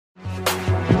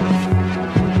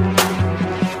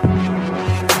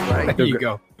There you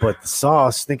go. But the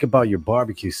sauce, think about your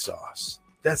barbecue sauce.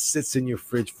 That sits in your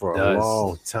fridge for a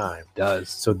long time. Does.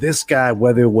 So this guy,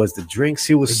 whether it was the drinks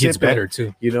he was It gets sipping, better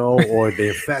too. you know, or the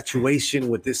infatuation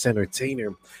with this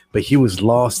entertainer, but he was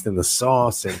lost in the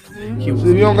sauce, and he was. If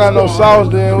you don't got no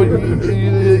sauce, then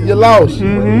you're lost.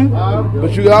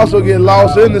 But you can also get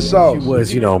lost in the sauce. He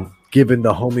was, you know, giving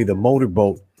the homie the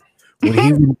motorboat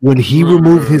when he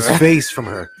removed his face from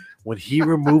her. When he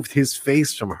removed his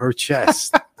face from her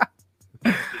chest,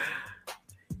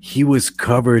 he was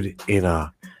covered in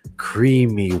a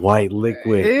creamy white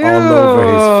liquid all over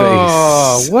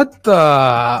his face. What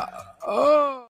the?